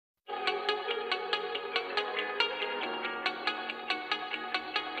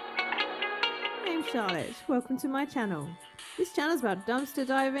I'm Charlotte. Welcome to my channel. This channel is about dumpster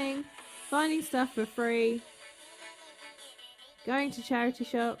diving, finding stuff for free, going to charity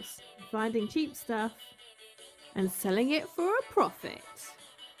shops, finding cheap stuff, and selling it for a profit.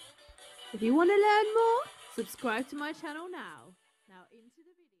 If you want to learn more, subscribe to my channel now. Now into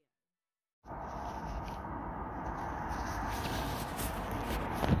the video.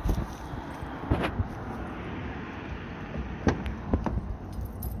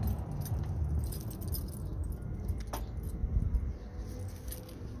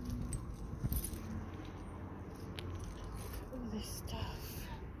 All this stuff.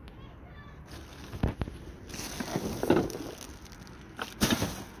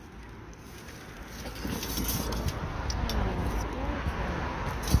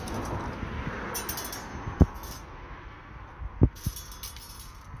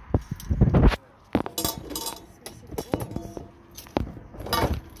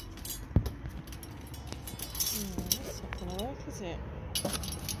 That's not gonna work, is it?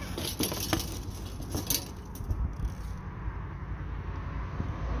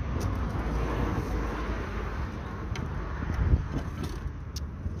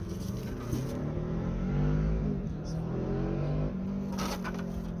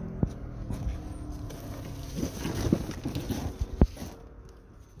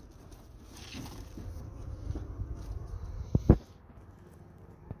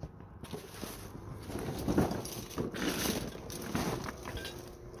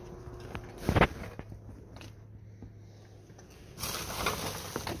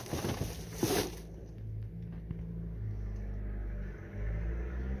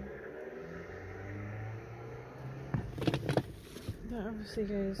 That obviously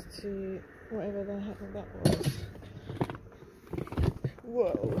goes to whatever the heck that was.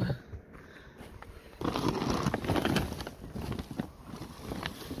 Whoa.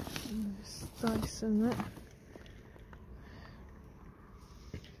 There's dice in that.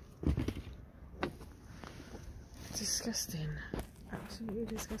 Disgusting. Absolutely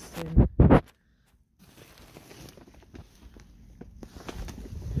disgusting.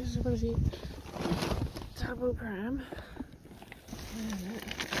 This is a bloody double pram.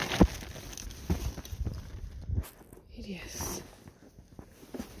 Hideous.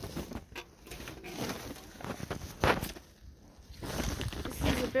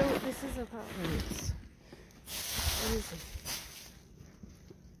 This is apartments. What is it?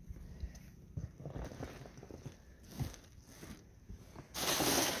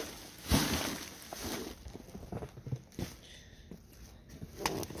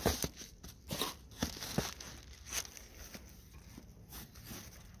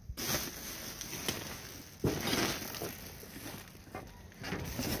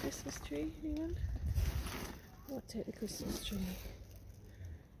 Christmas tree, anyone? I want to take the Christmas tree.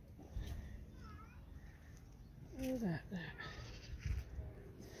 All that there.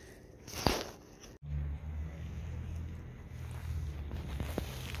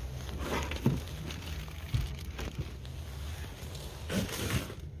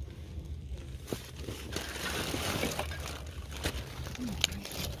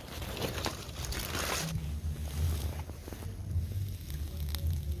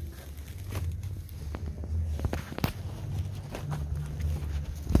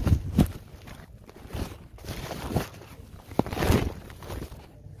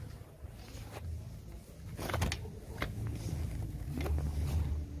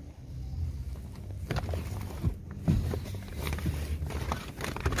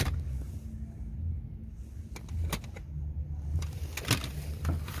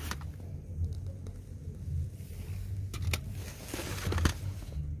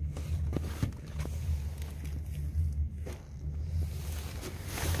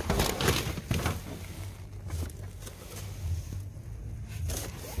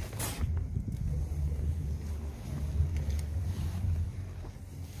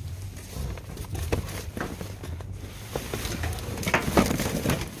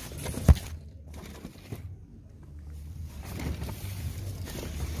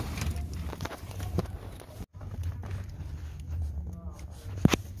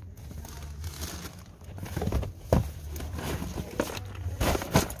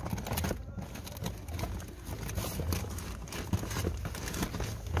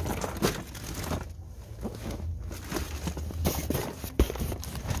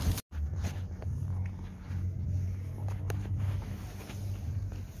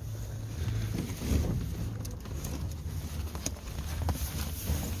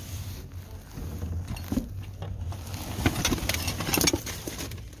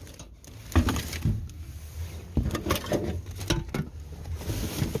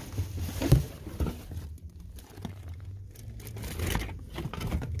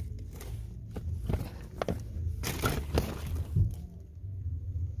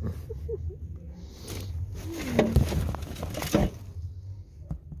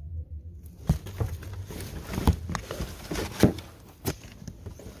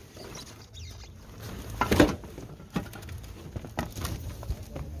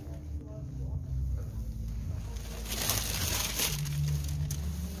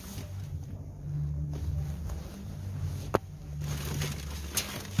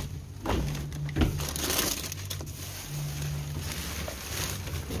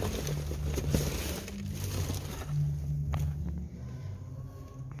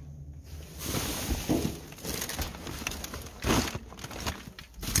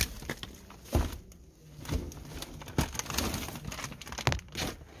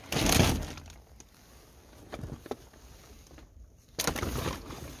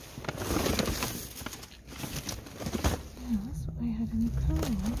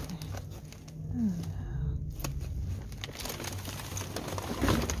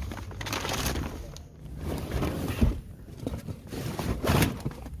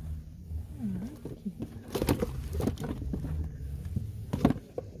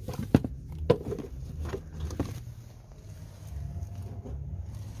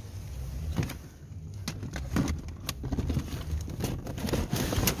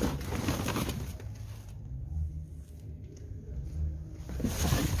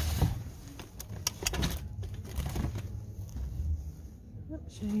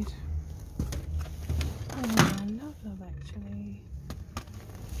 Shade. Oh, love actually.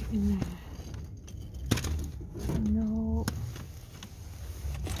 In there. No.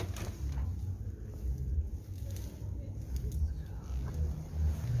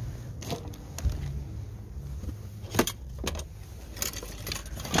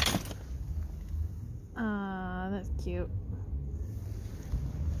 Ah, that's cute.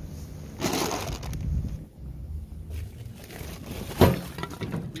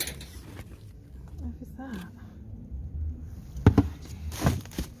 What is that?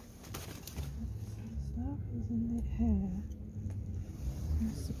 Stuff is in the hair.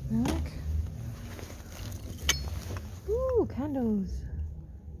 There's the back. Ooh, candles.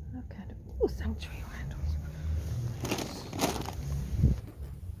 I love candles. Ooh, sanctuary candles.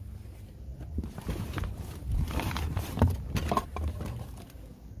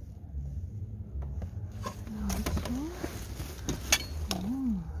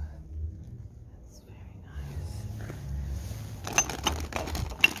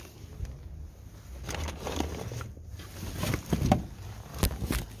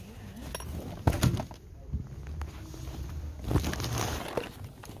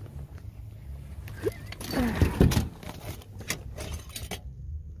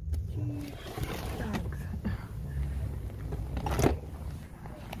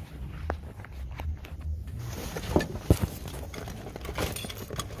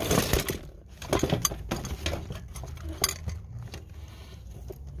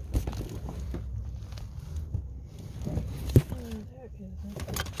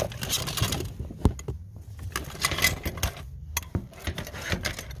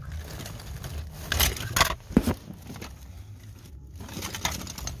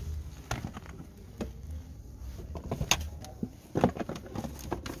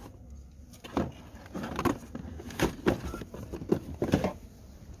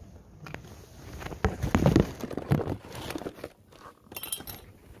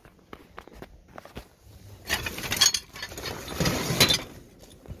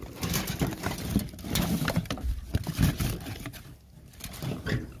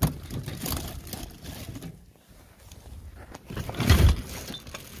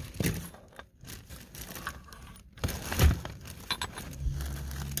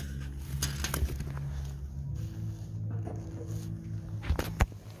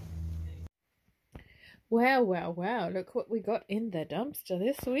 Well, look what we got in the dumpster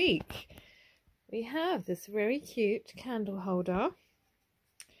this week. We have this very cute candle holder.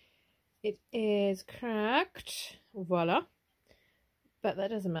 It is cracked, voila, but that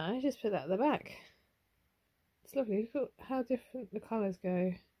doesn't matter, just put that at the back. It's lovely, look at how different the colours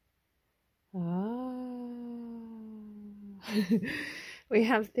go. We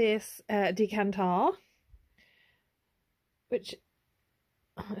have this decanter, which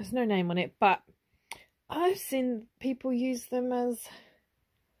there's no name on it, but I've seen people use them as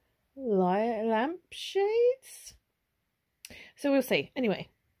lampshades, so we'll see. Anyway,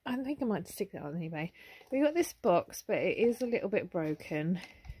 I think I might stick that on anyway. We got this box, but it is a little bit broken,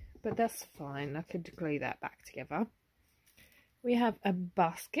 but that's fine. I could glue that back together. We have a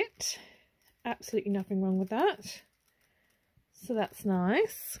basket, absolutely nothing wrong with that, so that's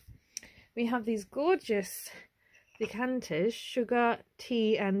nice. We have these gorgeous decanters, sugar,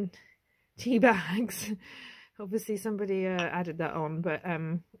 tea and tea bags. Obviously somebody added that on, but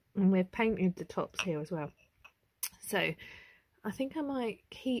and we've painted the tops here as well. So I think I might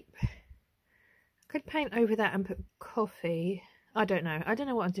keep, I could paint over that and put coffee. I don't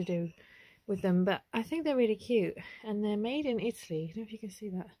know what to do with them, but I think they're really cute, and they're made in Italy. I don't know if you can see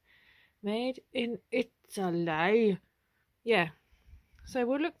that. Made in Italy. Yeah, so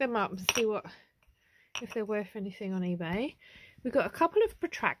we'll look them up and see what, if they're worth anything on eBay. We've got a couple of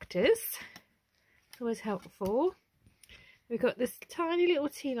protractors. It's always helpful. We've got this tiny little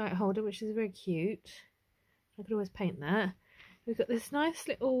tea light holder, which is very cute. I could always paint that. We've got this nice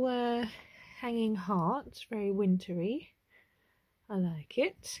little hanging heart. It's very wintry. I like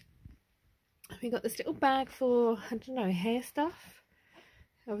it. We've got this little bag for, I don't know, hair stuff.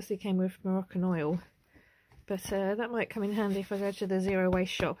 Obviously came with Moroccan oil. But that might come in handy if I go to the zero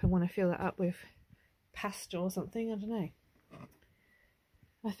waste shop and want to fill that up with pasta or something. I don't know.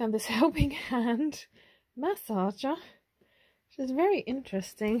 I found this helping hand massager, which is very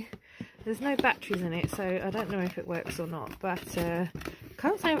interesting. There's no batteries in it, so I don't know if it works or not. But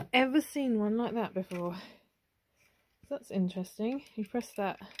can't say I've ever seen one like that before. So that's interesting. You press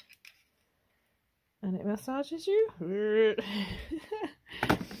that and it massages you.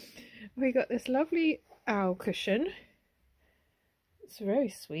 We got this lovely owl cushion. It's very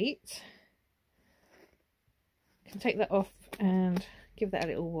sweet. Can take that off and give that a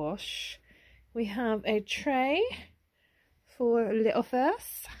little wash. We have a tray for the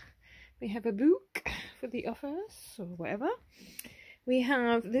office. We have a book for the office or whatever. We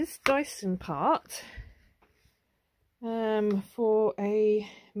have this Dyson part for a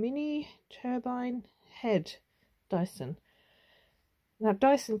mini turbine head Dyson. Now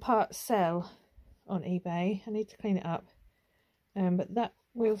Dyson parts sell on eBay. I need to clean it up, but that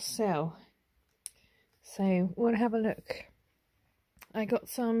will sell. So we'll have a look. I got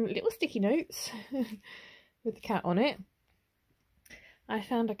some little sticky notes with the cat on it. I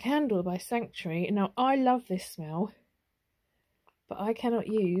found a candle by Sanctuary. Now I love this smell, but I cannot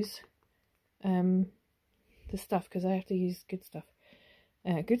use the stuff because I have to use good stuff.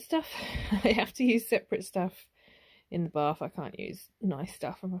 I have to use separate stuff in the bath. I can't use nice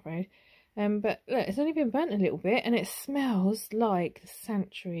stuff, I'm afraid. But look, it's only been burnt a little bit and it smells like the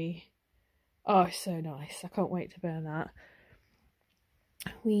Sanctuary. Oh, it's so nice. I can't wait to burn that.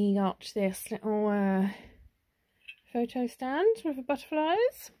 We got this little photo stand with the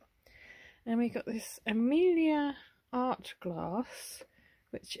butterflies. And we got this Amelia art glass,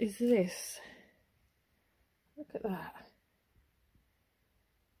 which is this. Look at that.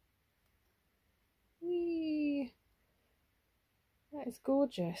 Whee! That is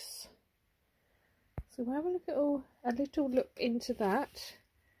gorgeous. So we'll have a little look into that.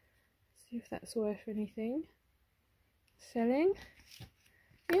 See if that's worth anything. Selling.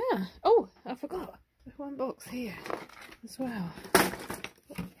 Yeah. Oh, I forgot. There's one box here as well.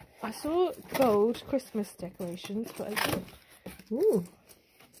 I saw gold Christmas decorations, but I didn't. Ooh.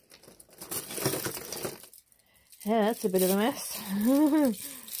 Yeah, that's a bit of a mess.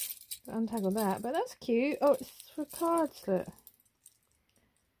 Untangle that, but that's cute. Oh, it's for cards. Look.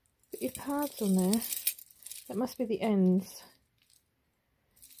 Put your cards on there. That must be the ends.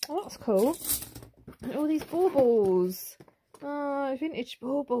 Oh, that's cool. And all these baubles. Oh, vintage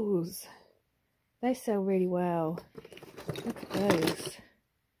baubles. They sell really well. Look at those.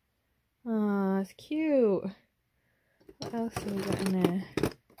 Oh, it's cute. What else have we got in there?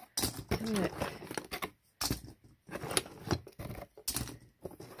 Look.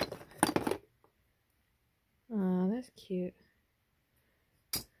 Oh, that's cute.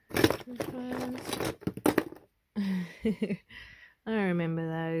 I remember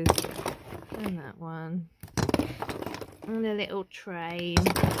those. And that one. And a little train.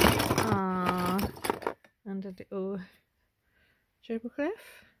 Ah, and a little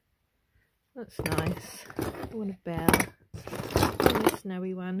tablecloth. That's nice. I want a bell. And a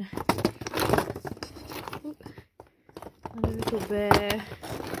snowy one. Oop. And a little bear.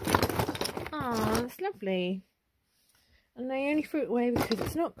 Ah, that's lovely. And they only threw it away because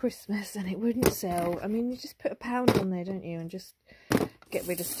it's not Christmas and it wouldn't sell. I mean, you just put £1 on there, don't you, and just get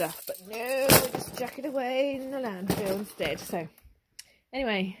rid of stuff. But no, just chuck it away in the landfill instead. So,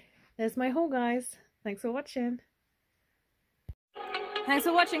 anyway, there's my haul, guys. Thanks for watching. Thanks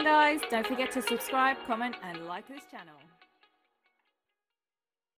for watching, guys. Don't forget to subscribe, comment, and like this channel.